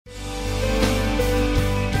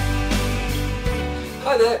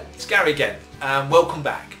Hi there, it's Gary again and welcome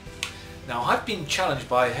back. Now I've been challenged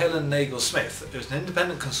by Helen Nagle-Smith, who's an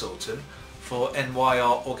independent consultant for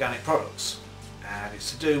NYR Organic Products, and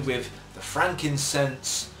it's to do with the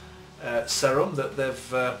Frankincense serum that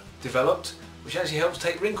they've developed, which actually helps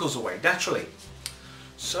take wrinkles away naturally.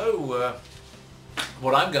 So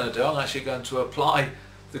what I'm going to do, I'm actually going to apply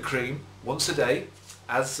the cream once a day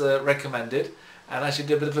as recommended, and actually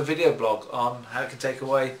do a bit of a video blog on how it can take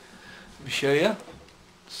away. Let me show you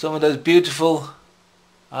some of those beautiful,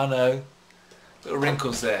 I know, little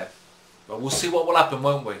wrinkles there. But we'll see what will happen,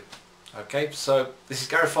 won't we? Okay, so this is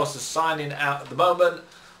Gary Foster signing out at the moment.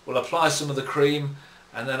 We'll apply some of the cream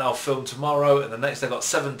and then I'll film tomorrow, and the next day I've got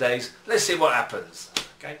 7 days. Let's see what happens.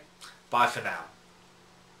 Okay, bye for now.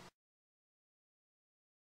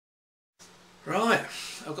 Right,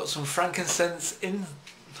 I've got some Frankincense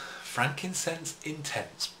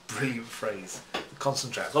Intense, brilliant phrase,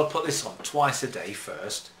 concentrate. I've got to put this on twice a day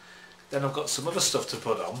first, then I've got some other stuff to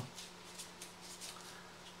put on.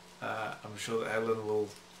 I'm sure that Helen will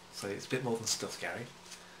say it's a bit more than stuff, Gary.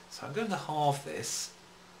 So I'm going to halve this,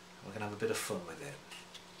 and we're going to have a bit of fun with it.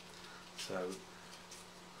 So,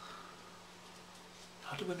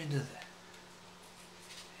 how do women do that?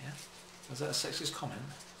 Yeah? Was that a sexist comment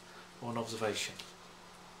or an observation?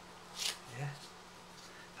 Yeah?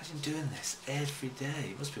 Imagine doing this every day.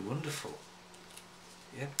 It must be wonderful.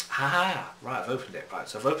 Yeah. Ah, right, I've opened it. Right,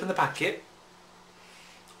 so I've opened the packet.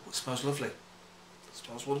 Oh, it smells lovely. It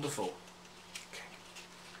smells wonderful. Okay.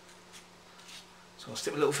 So I'll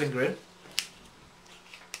stick my little finger in.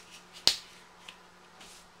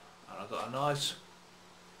 And I've got a nice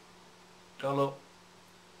dollop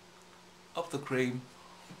of the cream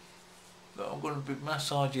that I'm going to be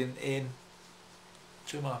massaging in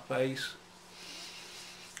to my face.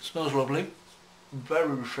 It smells lovely, very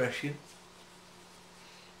refreshing.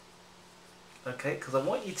 Okay, because I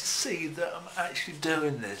want you to see that I'm actually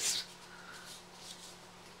doing this.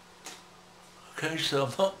 Okay, so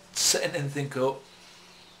I'm not setting anything up.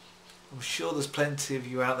 I'm sure there's plenty of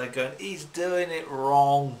you out there going, he's doing it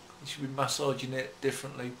wrong. He should be massaging it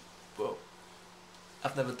differently. But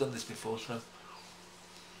I've never done this before, so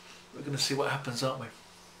we're going to see what happens, aren't we?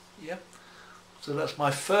 Yeah. So that's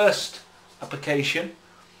my first application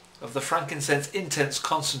of the Frankincense Intense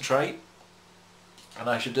concentrate, and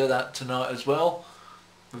I should do that tonight as well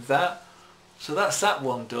with that. So that's that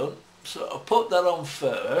one done. So I'll put that on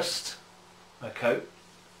first. Okay.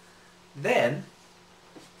 Then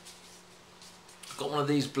I've got one of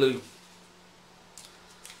these blue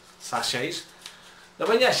sachets. Now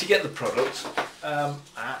when you actually get the product, I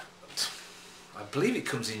believe it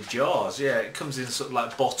comes in jars. Yeah, it comes in sort of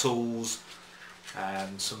like bottles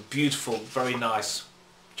and some beautiful, very nice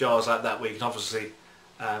jars like that, where you can obviously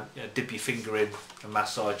you know, dip your finger in and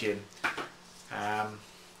massage in.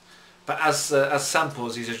 But as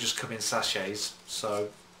samples, these are just come in sachets. So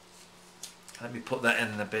let me put that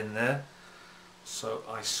in the bin there. So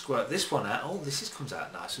I squirt this one out. Oh, this comes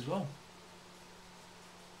out nice as well.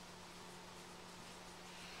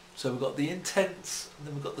 So we've got the Intense and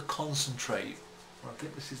then we've got the concentrate. I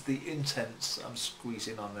think this is the Intense I'm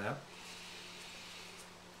squeezing on there.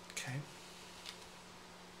 Okay.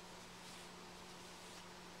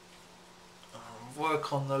 I'll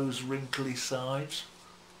work on those wrinkly sides.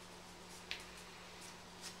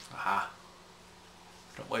 Aha.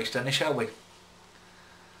 Don't waste any, shall we?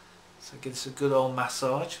 So give this a good old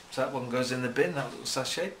massage. So that one goes in the bin, that little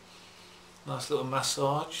sachet. Nice little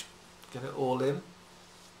massage. Get it all in.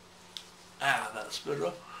 Ah, that's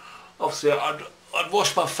better. Obviously I'd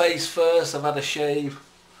wash my face first. I've had a shave.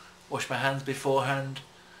 Wash my hands beforehand.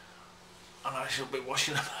 And I shall be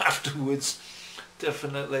washing them afterwards,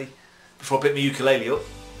 definitely, before I pick my ukulele up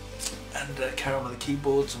and carry on with the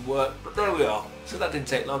keyboards and work. But there we are. So that didn't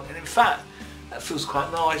take long, and in fact that feels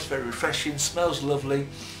quite nice, very refreshing, smells lovely,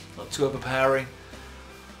 not too overpowering.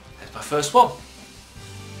 That's my first one.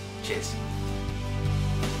 Cheers.